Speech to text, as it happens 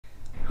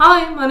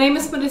Hi, my name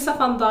is Melissa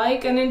van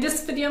Dijk, and in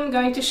this video I'm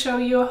going to show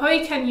you how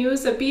you can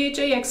use a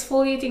BHA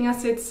Exfoliating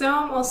Acid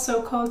Serum, or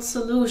so-called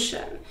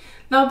solution.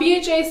 Now,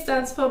 BHA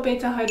stands for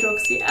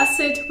beta-hydroxy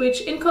acid,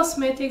 which in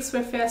cosmetics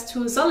refers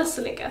to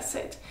salicylic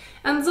acid.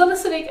 And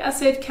salicylic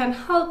acid can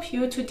help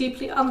you to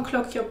deeply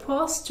unclog your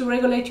pores, to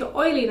regulate your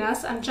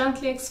oiliness, and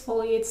gently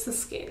exfoliates the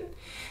skin.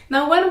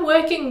 Now, when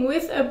working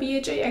with a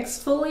BHA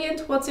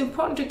exfoliant, what's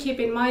important to keep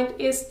in mind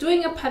is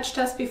doing a patch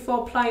test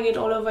before applying it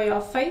all over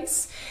your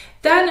face.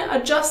 Then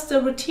adjust the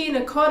routine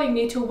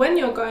accordingly to when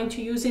you're going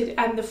to use it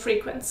and the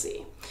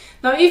frequency.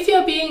 Now, if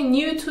you're being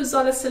new to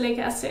salicylic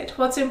acid,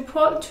 what's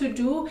important to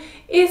do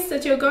is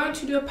that you're going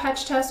to do a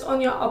patch test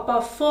on your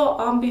upper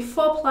forearm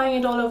before applying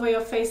it all over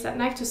your face and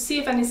neck to see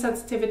if any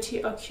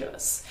sensitivity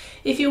occurs.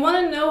 If you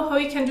want to know how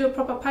you can do a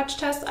proper patch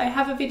test, I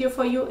have a video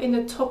for you in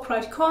the top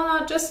right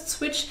corner. Just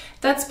switch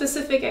that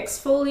specific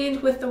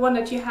exfoliant with the one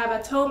that you have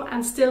at home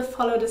and still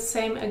follow the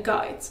same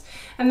guides.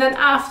 And then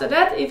after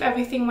that, if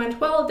everything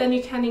went well, then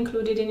you can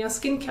include it in your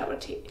skincare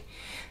routine.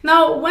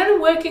 Now,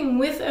 when working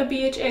with a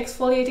BHA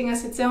Exfoliating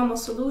Acid Serum or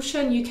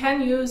solution, you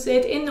can use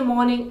it in the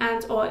morning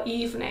and or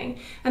evening.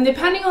 And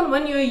depending on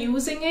when you're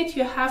using it,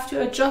 you have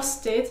to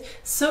adjust it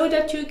so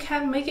that you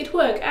can make it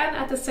work and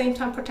at the same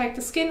time protect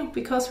the skin,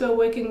 because we're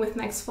working with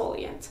an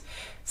exfoliant.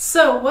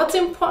 So what's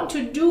important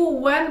to do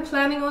when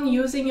planning on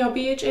using your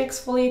BHA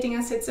Exfoliating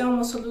Acid Serum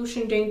or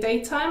solution during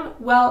daytime?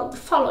 Well, the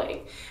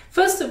following.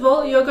 First of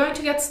all, you're going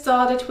to get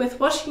started with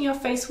washing your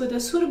face with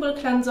a suitable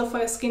cleanser for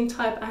your skin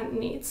type and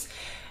needs.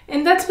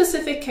 In that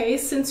specific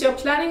case, since you're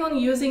planning on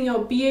using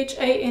your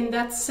BHA in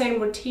that same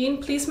routine,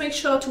 please make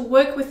sure to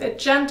work with a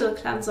gentle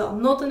cleanser,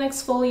 not an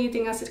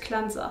exfoliating acid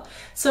cleanser.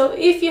 So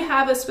if you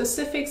have a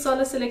specific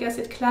salicylic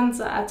acid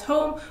cleanser at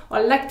home,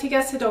 or lactic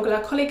acid or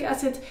glycolic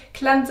acid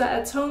cleanser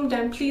at home,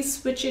 then please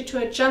switch it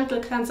to a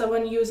gentle cleanser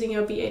when using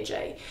your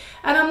BHA.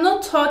 And I'm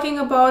not talking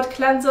about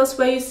cleansers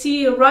where you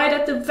see right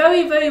at the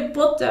very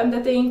bottom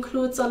that they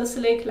include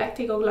salicylic,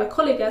 lactic or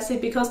glycolic acid,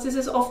 because this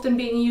is often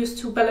being used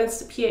to balance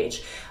the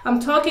pH. I'm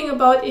talking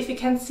about if you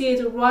can see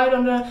it right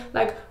on the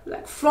like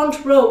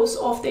front rows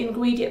of the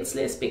ingredients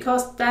list,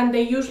 because then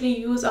they usually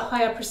use a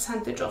higher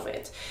percentage of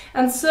it.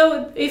 And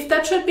so if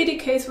that should be the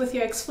case with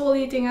your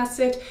exfoliating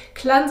acid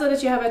cleanser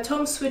that you have at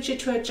home, switch it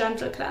to a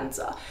gentle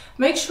cleanser.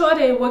 Make sure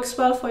that it works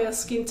well for your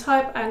skin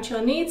type and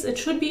your needs. It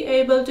should be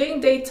able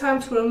during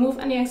daytime to remove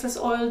any excess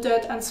oil,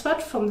 dirt and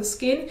sweat from the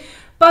skin,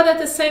 but at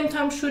the same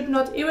time should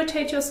not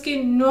irritate your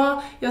skin,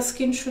 nor your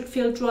skin should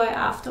feel dry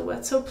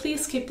afterwards. So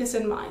please keep this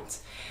in mind.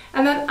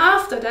 And then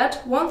after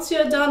that, once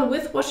you're done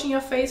with washing your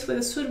face with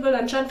a suitable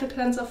and gentle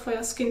cleanser for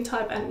your skin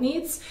type and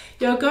needs,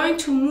 you're going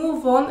to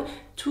move on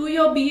to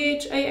your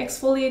BHA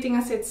Exfoliating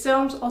Acid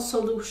Serums or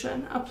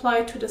solution.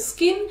 Apply to the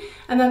skin,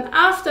 and then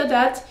after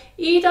that,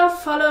 either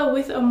follow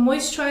with a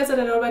moisturizer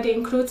that already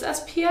includes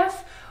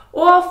SPF,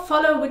 or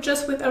follow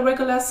just with a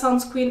regular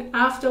sunscreen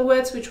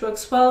afterwards, which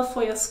works well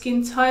for your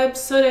skin type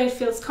so that it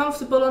feels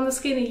comfortable on the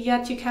skin,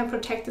 yet you can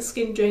protect the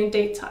skin during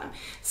daytime.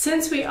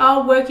 Since we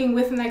are working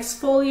with an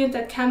exfoliant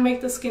that can make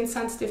the skin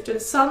sensitive to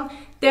the sun,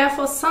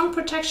 therefore sun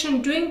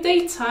protection during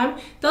daytime,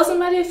 doesn't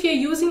matter if you're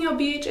using your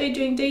BHA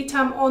during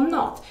daytime or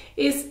not,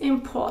 is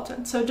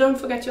important. So don't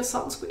forget your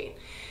sunscreen.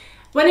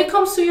 When it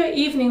comes to your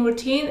evening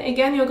routine,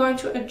 again, you're going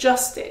to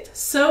adjust it.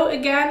 So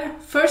again,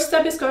 first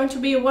step is going to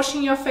be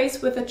washing your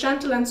face with a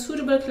gentle and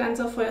suitable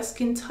cleanser for your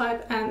skin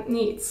type and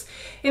needs.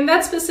 In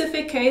that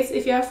specific case,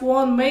 if you have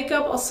worn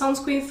makeup or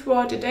sunscreen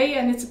throughout the day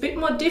and it's a bit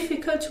more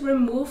difficult to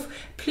remove,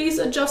 please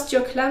adjust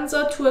your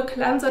cleanser to a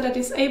cleanser that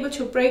is able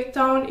to break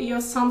down your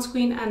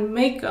sunscreen and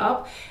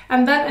makeup,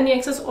 and then any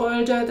excess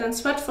oil, dirt and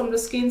sweat from the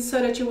skin,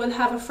 so that you will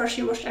have a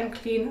freshly washed and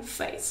clean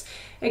face.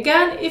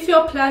 Again, if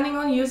you're planning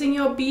on using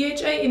your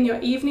BHA in your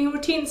evening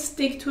routine,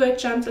 stick to a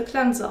gentle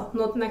cleanser,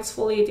 not an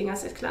exfoliating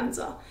acid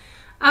cleanser.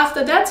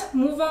 After that,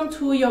 move on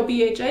to your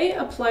BHA,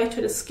 apply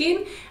to the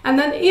skin, and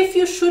then if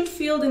you should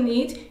feel the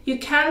need, you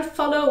can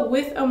follow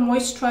with a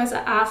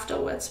moisturizer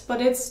afterwards,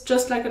 but it's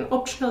just like an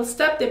optional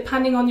step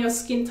depending on your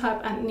skin type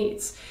and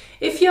needs.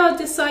 If you're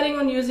deciding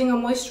on using a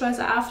moisturizer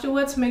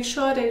afterwards, make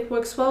sure that it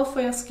works well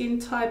for your skin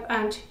type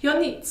and your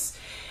needs.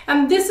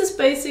 And this is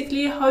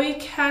basically how you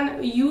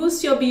can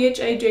use your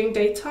BHA during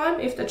daytime,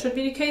 if that should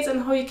be the case,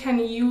 and how you can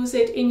use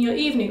it in your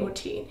evening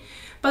routine.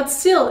 But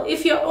still,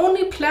 if you're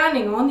only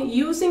planning on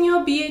using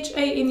your BHA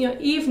in your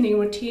evening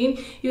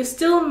routine, you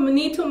still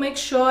need to make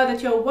sure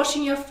that you're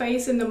washing your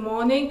face in the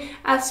morning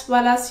as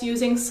well as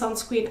using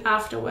sunscreen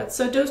afterwards.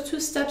 So those two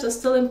steps are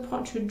still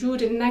important to do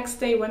the next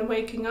day when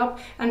waking up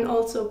and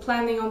also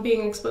planning on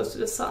being exposed to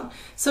the sun.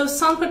 So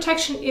sun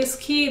protection is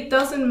key. It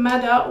doesn't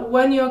matter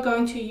when you're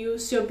going to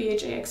use your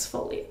BHA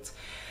exfoliant.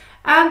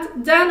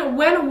 And then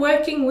when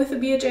working with a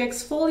BHA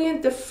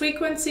exfoliant, the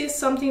frequency is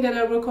something that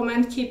I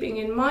recommend keeping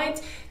in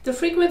mind. The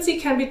frequency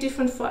can be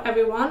different for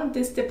everyone.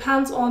 This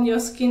depends on your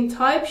skin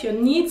type, your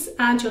needs,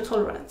 and your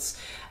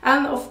tolerance.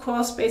 And of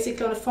course,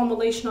 basically on the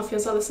formulation of your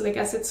salicylic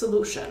acid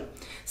solution.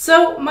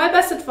 So my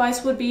best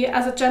advice would be,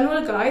 as a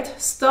general guide,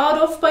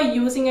 start off by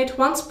using it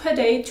once per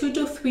day, 2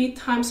 to 3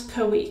 times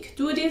per week.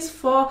 Do this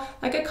for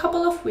like a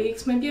couple of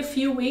weeks, maybe a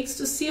few weeks,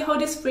 to see how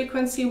this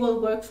frequency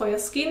will work for your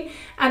skin.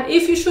 And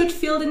if you should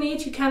feel the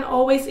need, you can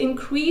always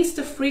increase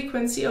the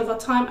frequency over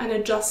time and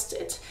adjust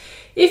it.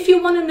 If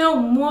you want to know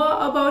more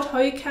about how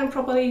you can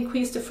properly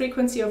increase the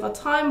frequency over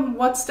time,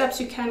 what steps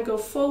you can go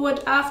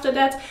forward after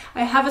that,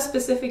 I have a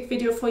specific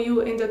video for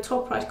you in the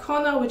top right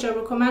corner, which I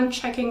recommend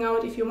checking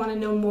out if you want to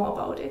know more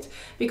about it.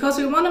 Because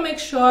we want to make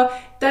sure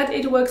that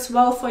it works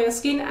well for your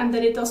skin and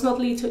that it does not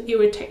lead to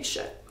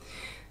irritation.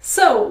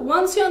 So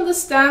once you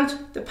understand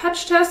the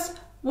patch test,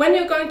 when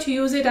you're going to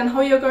use it and how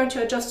you're going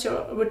to adjust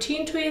your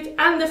routine to it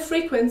and the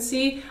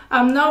frequency,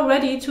 I'm now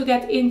ready to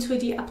get into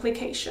the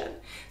application.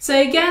 So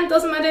again,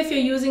 doesn't matter if you're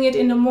using it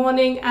in the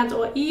morning and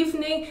or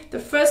evening, the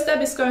first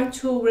step is going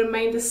to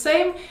remain the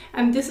same,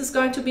 and this is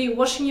going to be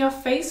washing your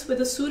face with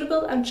a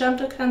suitable and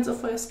gentle cleanser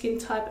for your skin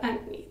type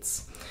and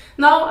needs.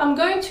 Now I'm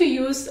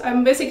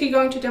basically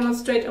going to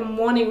demonstrate a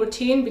morning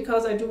routine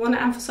because I do want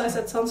to emphasize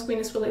that sunscreen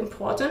is really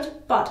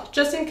important. But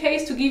just in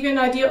case, to give you an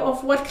idea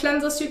of what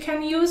cleansers you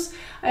can use,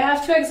 I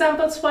have 2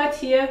 examples right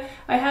here.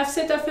 I have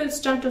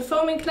Cetaphil's Gentle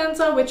Foaming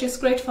Cleanser, which is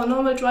great for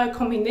normal dry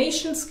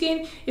combination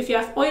skin. If you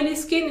have oily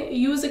skin,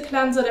 use a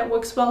cleanser that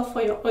works well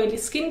for your oily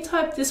skin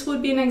type. This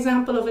would be an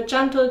example of a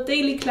gentle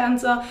daily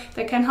cleanser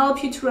that can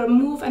help you to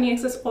remove any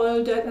excess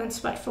oil, dirt and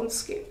sweat from the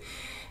skin.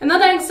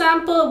 Another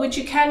example, which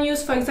you can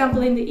use, for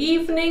example, in the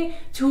evening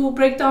to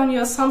break down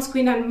your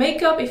sunscreen and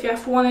makeup, if you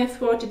have worn it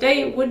throughout the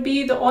day, would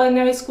be the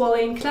Ordinary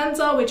Squalane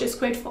Cleanser, which is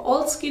great for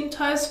all skin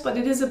types, but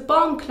it is a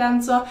balm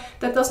cleanser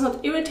that does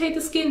not irritate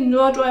the skin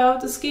nor dry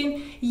out the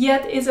skin,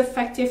 yet is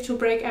effective to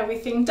break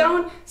everything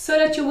down so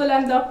that you will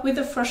end up with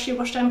a freshly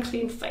washed and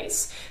clean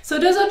face. So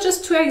those are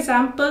just 2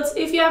 examples.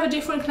 If you have a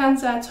different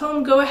cleanser at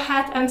home, go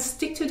ahead and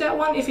stick to that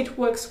one if it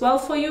works well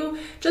for you.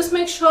 Just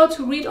make sure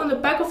to read on the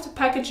back of the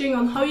packaging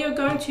on how you're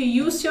going to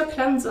use your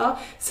cleanser,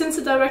 since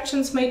the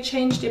directions may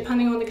change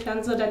depending on the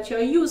cleanser that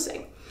you're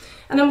using.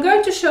 And I'm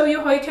going to show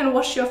you how you can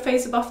wash your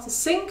face above the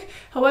sink.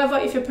 However,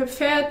 if you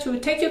prefer to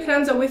take your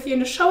cleanser with you in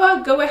the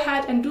shower, go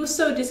ahead and do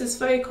so. This is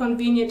very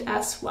convenient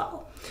as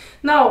well.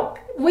 Now,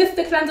 with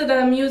the cleanser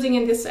that I'm using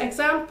in this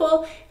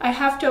example, I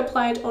have to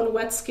apply it on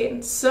wet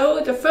skin.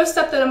 So the first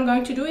step that I'm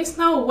going to do is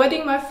now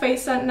wetting my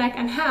face and neck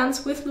and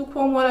hands with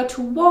lukewarm water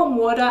to warm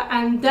water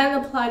and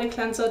then apply the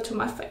cleanser to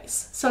my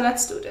face. So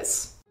let's do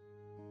this.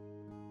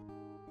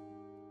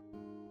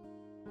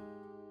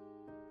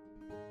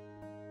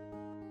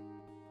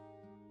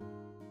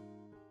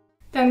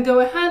 Then go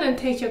ahead and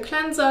take your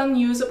cleanser and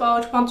use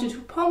about 1 to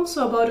 2 pumps,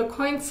 so about a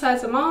coin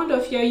size amount. Or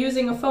if you're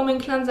using a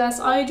foaming cleanser as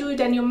I do,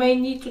 then you may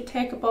need to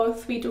take about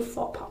 3 to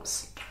 4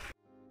 pumps.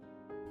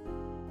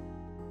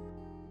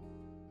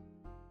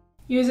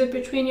 Use it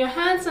between your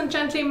hands and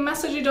gently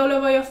massage it all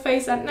over your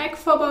face and neck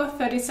for about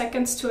 30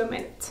 seconds to a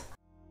minute.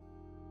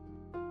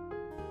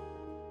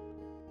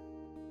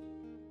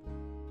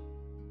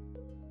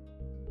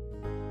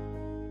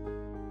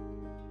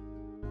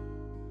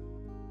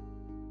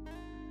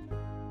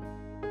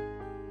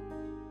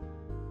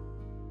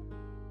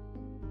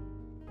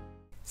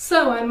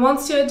 So, and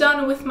once you're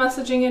done with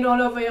massaging it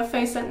all over your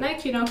face and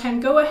neck, you can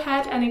go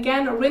ahead and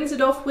again rinse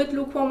it off with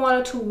lukewarm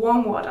water to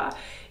warm water.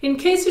 In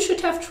case you should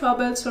have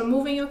troubles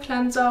removing your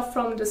cleanser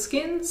from the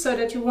skin so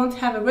that you won't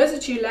have a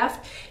residue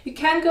left, you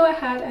can go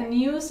ahead and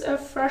use a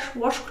fresh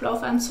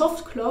washcloth and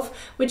soft cloth,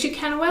 which you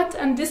can wet,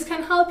 and this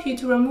can help you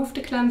to remove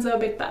the cleanser a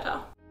bit better.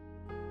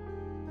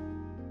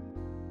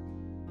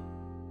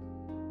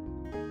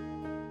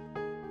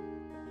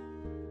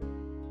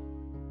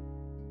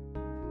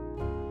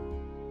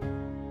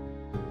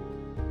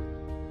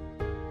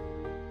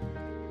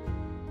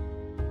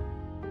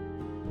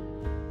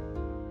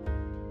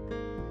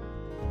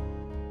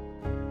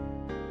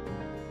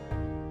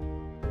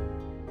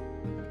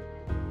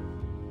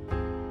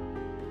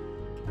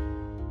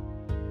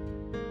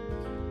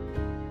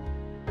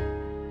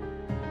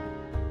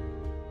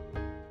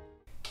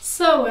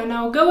 So, and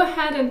now go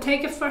ahead and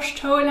take a fresh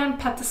towel and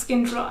pat the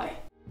skin dry.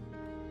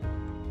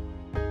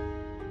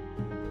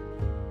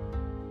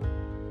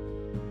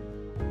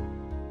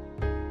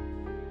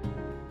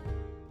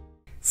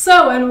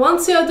 So, and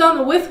once you're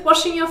done with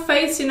washing your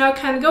face, you now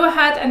can go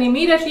ahead and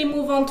immediately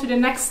move on to the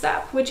next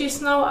step, which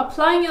is now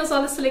applying your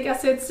salicylic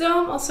acid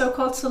serum, also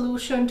called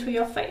solution, to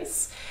your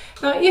face.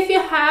 Now, if you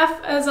have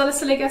a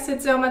salicylic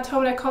acid serum at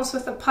home that comes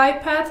with a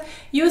pipette,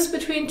 use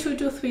between 2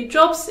 to 3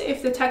 drops.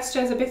 If the texture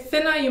is a bit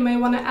thinner, you may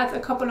want to add a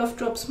couple of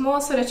drops more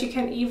so that you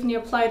can evenly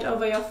apply it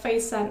over your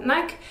face and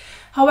neck.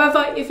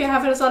 However, if you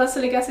have a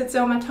salicylic acid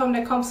serum at home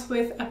that comes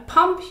with a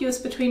pump, use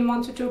between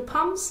 1 to 2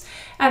 pumps.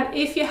 And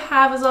if you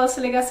have a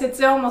salicylic acid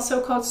serum or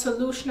so-called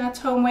solution at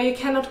home where you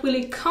cannot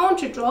really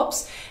count your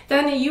drops,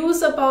 then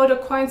use about a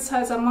coin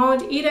size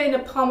amount either in the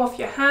palm of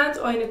your hand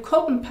or in a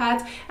cotton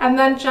pad, and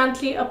then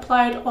gently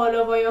apply it all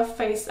over your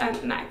face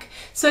and neck.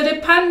 So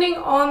depending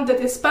on the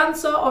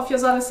dispenser of your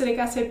salicylic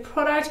acid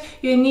product,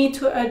 you need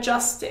to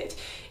adjust it.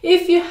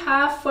 If you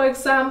have, for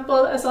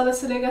example, a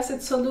salicylic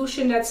acid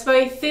solution that's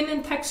very thin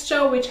in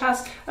texture, which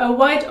has a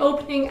wide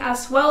opening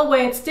as well,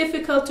 where it's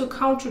difficult to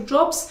count your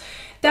drops,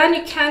 then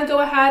you can go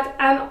ahead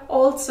and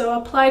also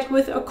apply it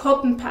with a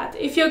cotton pad.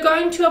 If you're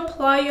going to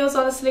apply your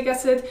salicylic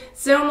acid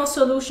serum or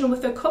solution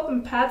with a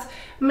cotton pad,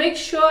 make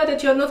sure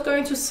that you're not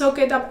going to soak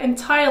it up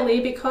entirely,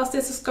 because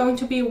this is going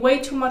to be way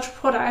too much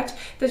product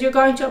that you're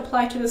going to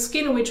apply to the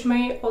skin, which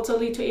may also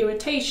lead to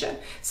irritation.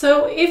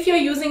 So if you're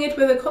using it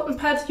with a cotton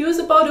pad, use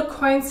about a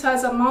coin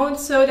size amount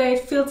so that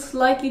it feels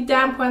slightly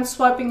damp when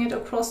swiping it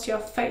across your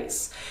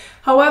face.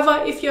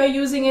 However, if you're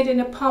using it in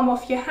the palm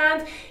of your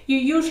hand, you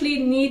usually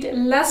need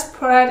less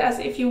product as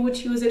if you would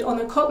use it on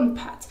a cotton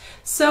pad.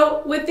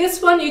 So with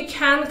this one, you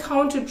can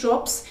count the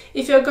drops.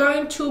 If you're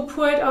going to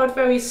pour it out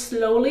very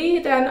slowly,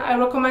 then I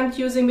recommend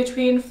using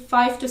between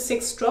 5 to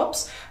 6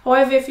 drops.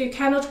 However, if you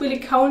cannot really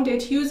count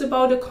it, use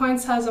about a coin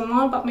size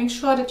amount, but make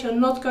sure that you're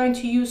not going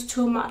to use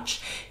too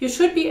much. You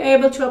should be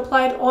able to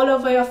apply it all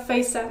over your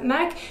face and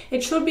neck.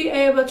 It should be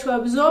able to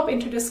absorb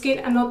into the skin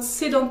and not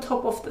sit on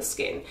top of the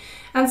skin.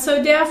 And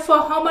so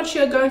therefore, how much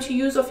you're going to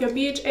use of your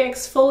BHA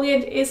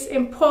exfoliant is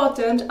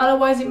important.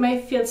 Otherwise, it may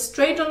feel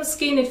strange on the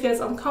skin, it feels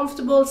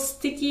uncomfortable,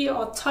 sticky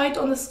or tight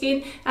on the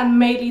skin, and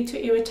may lead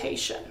to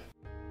irritation.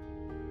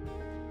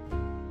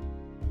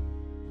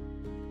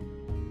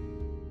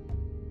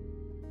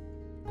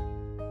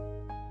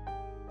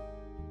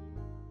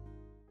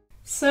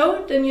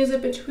 So then use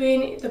it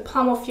between the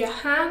palm of your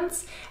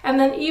hands and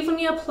then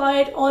evenly apply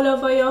it all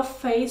over your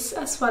face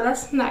as well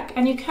as neck.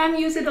 And you can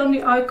use it on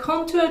the eye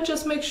contour,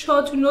 just make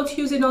sure to not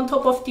use it on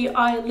top of the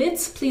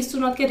eyelids. Please do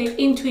not get it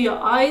into your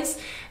eyes,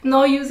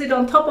 nor use it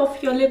on top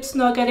of your lips,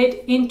 nor get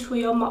it into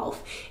your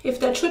mouth. If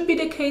that should be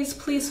the case,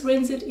 please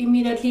rinse it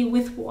immediately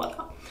with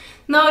water.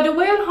 Now, the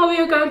way on how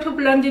you're going to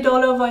blend it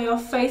all over your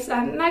face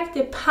and neck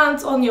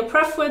depends on your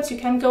preference. You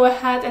can go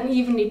ahead and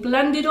evenly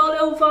blend it all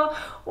over,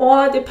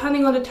 or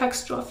depending on the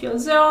texture of your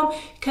serum,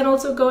 you can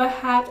also go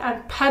ahead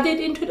and pat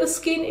it into the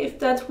skin. If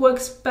that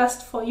works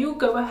best for you,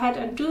 go ahead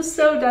and do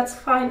so. That's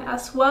fine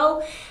as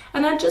well.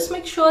 And then just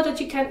make sure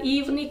that you can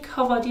evenly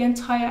cover the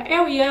entire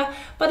area,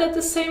 but at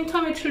the same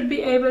time it should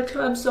be able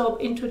to absorb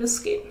into the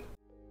skin.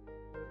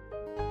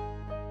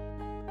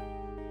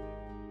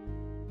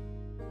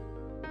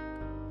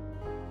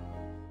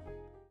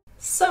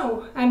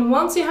 So, and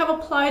once you have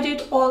applied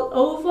it all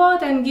over,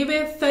 then give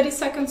it 30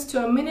 seconds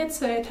to a minute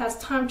so it has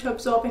time to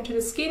absorb into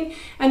the skin,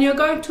 and you're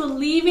going to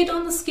leave it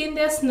on the skin.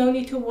 There's no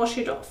need to wash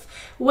it off.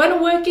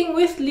 When working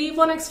with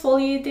leave-on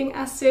exfoliating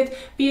acid,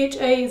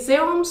 BHA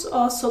serums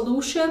or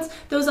solutions,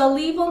 those are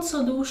leave-on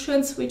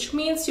solutions, which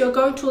means you're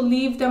going to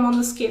leave them on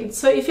the skin.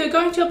 So if you're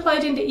going to apply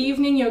it in the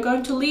evening, you're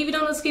going to leave it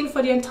on the skin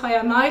for the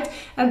entire night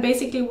and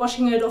basically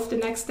washing it off the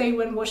next day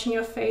when washing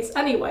your face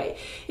anyway.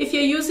 If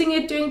you're using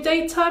it during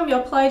daytime, you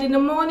apply it in the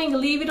morning,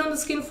 leave it on the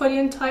skin for the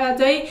entire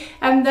day,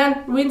 and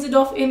then rinse it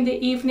off in the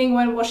evening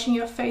when washing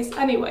your face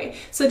anyway.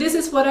 So this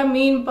is what I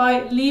mean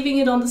by leaving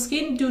it on the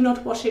skin. Do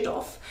not wash it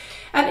off.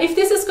 And if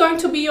this is going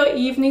to be your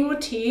evening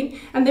routine,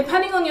 and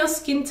depending on your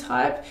skin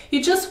type,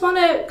 you just want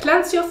to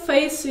cleanse your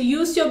face,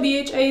 use your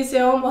BHA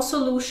serum or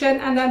solution,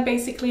 and then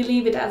basically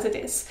leave it as it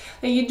is.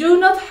 You do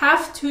not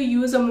have to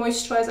use a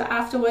moisturizer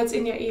afterwards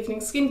in your evening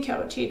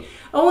skincare routine,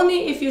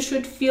 only if you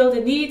should feel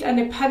the need and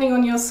depending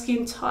on your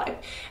skin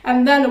type.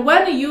 And then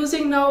when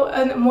using now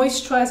a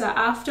moisturizer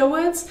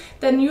afterwards,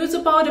 then use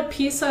about a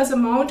pea-size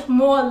amount,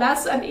 more or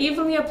less, and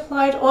evenly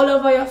apply it all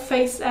over your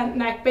face and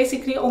neck,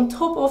 basically on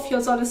top of your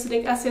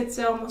salicylic acid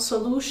serum or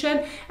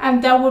solution,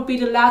 and that would be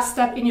the last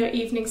step in your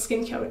evening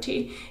skincare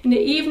routine. In the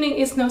evening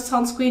is no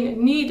sunscreen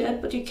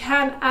needed, but you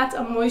can add a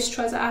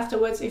moisturizer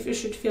afterwards if you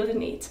should feel the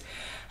need.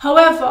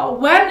 However,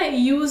 when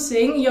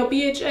using your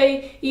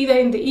BHA either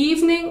in the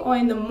evening or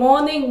in the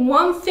morning,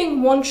 one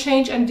thing won't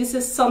change, and this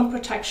is sun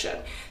protection.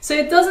 So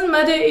it doesn't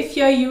matter if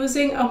you're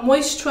using a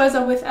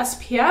moisturizer with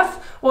SPF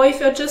or if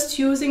you're just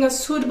using a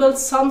suitable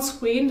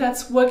sunscreen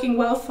that's working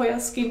well for your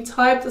skin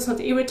type, does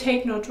not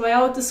irritate nor dry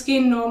out the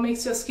skin, nor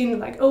makes your skin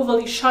like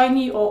overly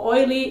shiny or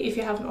oily. If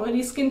you have an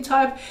oily skin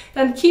type,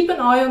 then keep an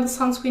eye on the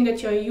sunscreen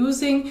that you're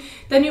using.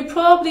 Then you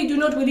probably do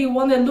not really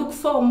want to look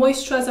for a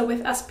moisturizer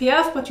with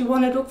SPF, but you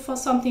want to look for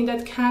something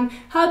that can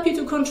help you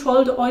to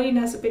control the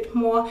oiliness a bit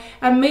more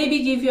and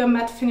maybe give you a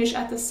matte finish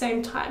at the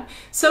same time.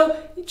 So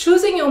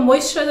choosing your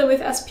moisturizer with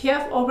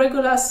SPF or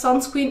regular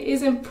sunscreen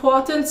is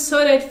important so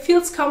that it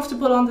feels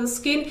comfortable on the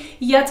skin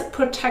yet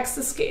protects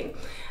the skin.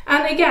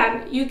 And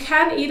again, you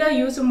can either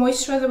use a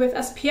moisturizer with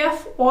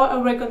SPF or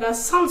a regular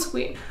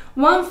sunscreen.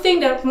 One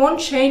thing that won't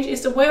change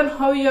is the way on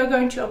how you're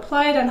going to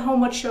apply it and how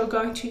much you're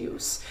going to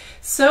use.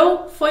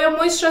 So for your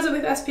moisturizer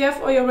with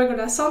SPF or your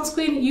regular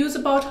sunscreen, use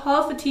about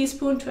half a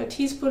teaspoon to a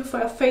teaspoon for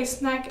your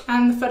face, neck,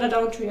 and further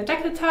down to your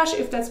décolletage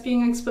if that's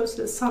being exposed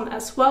to the sun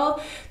as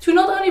well, to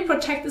not only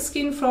protect the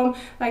skin from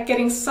like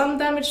getting sun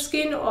damaged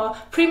skin or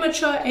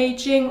premature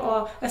aging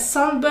or a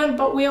sunburn,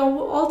 but we are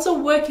also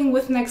working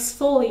with an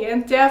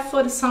exfoliant.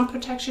 Therefore the sun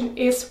protection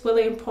is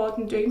really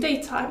important during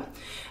daytime.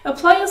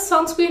 Apply your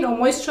sunscreen or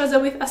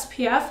moisturizer with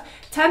SPF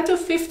 10 to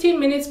 15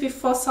 minutes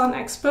before sun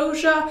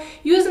exposure.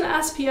 Use an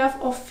SPF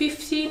of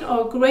 15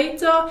 or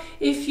greater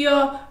if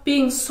you're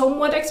being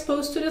somewhat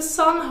exposed to the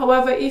sun.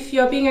 However, if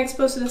you're being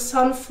exposed to the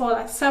sun for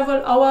like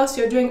several hours,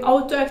 you're doing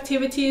outdoor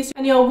activities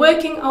and you're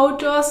working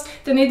outdoors,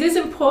 then it is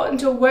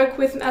important to work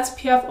with an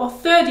SPF of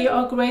 30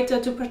 or greater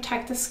to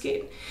protect the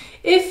skin.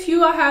 If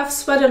you have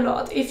sweat a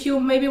lot, if you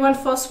maybe went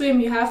for a swim,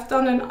 you have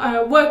done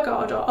a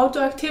workout or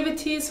outdoor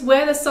activities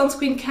where the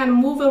sunscreen can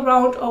move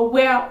around or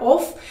wear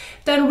off,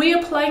 then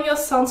reapplying your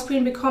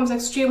sunscreen becomes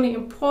extremely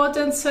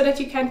important so that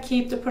you can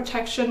keep the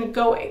protection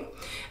going.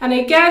 And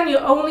again, you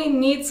only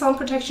need sun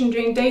protection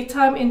during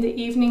daytime. In the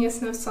evening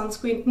is no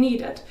sunscreen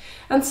needed.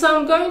 And so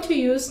I'm going to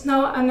use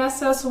now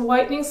Anessa's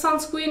Whitening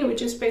sunscreen,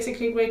 which is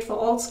basically great for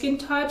all skin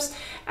types.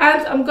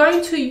 And I'm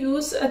going to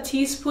use a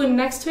teaspoon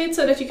next to it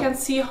so that you can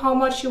see how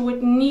much you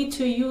would need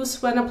to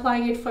use when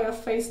applying it for your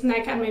face,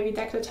 neck, and maybe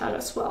décolletage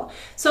as well.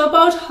 So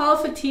about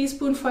half a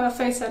teaspoon for your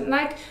face and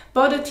neck,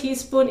 about a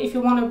teaspoon if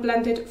you want to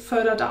blend it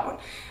further down.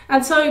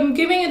 And so I'm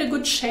giving it a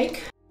good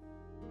shake.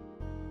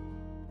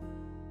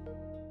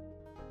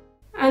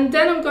 And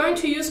then I'm going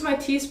to use my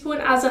teaspoon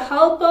as a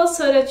helper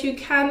so that you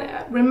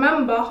can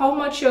remember how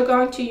much you're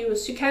going to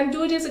use. You can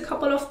do this a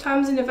couple of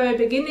times in the very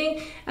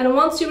beginning, and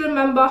once you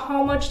remember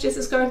how much this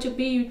is going to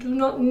be, you do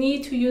not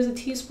need to use a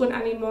teaspoon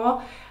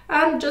anymore,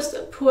 and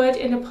just pour it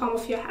in the palm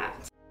of your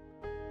hand.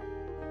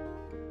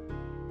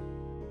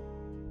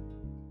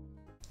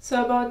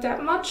 So about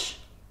that much.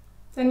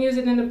 Then use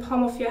it in the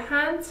palm of your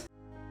hand.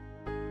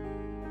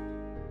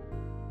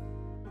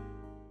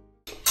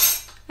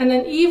 And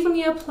then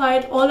evenly apply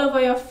it all over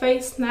your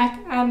face, neck,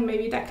 and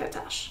maybe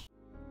décolletage.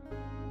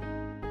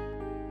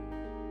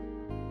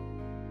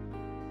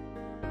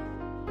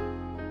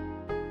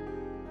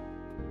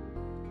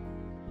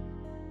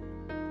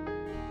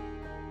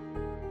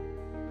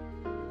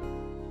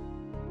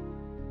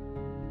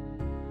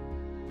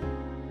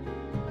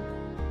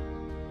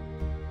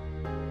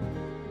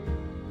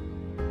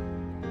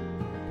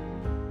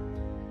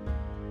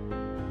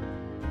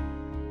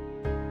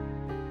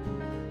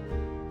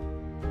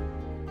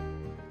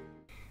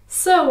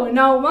 So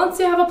now once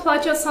you have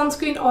applied your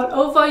sunscreen all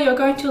over, you're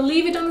going to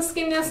leave it on the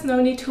skin. There's no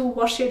need to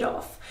wash it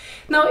off.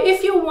 Now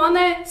if you want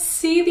to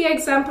see the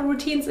example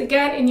routines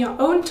again in your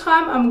own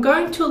time, I'm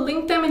going to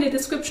link them in the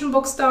description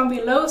box down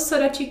below so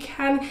that you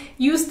can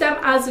use them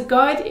as a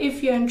guide.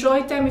 If you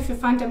enjoyed them, if you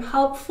find them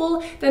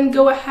helpful, then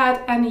go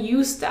ahead and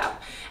use them.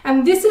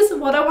 And this is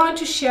what I wanted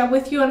to share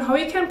with you on how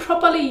you can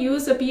properly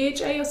use a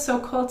BHA or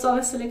so-called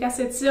Salicylic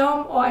Acid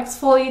Serum or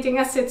Exfoliating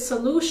Acid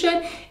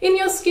solution in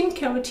your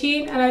skincare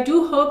routine. And I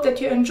do hope that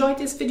you enjoyed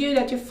this video,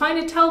 that you find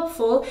it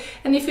helpful.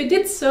 And if you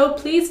did so,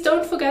 please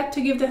don't forget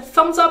to give the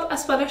thumbs up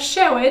as well as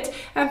share it.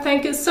 And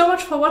thank you so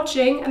much for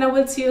watching, and I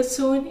will see you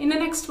soon in the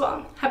next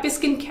one. Happy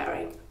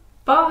skincaring.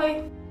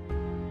 Bye!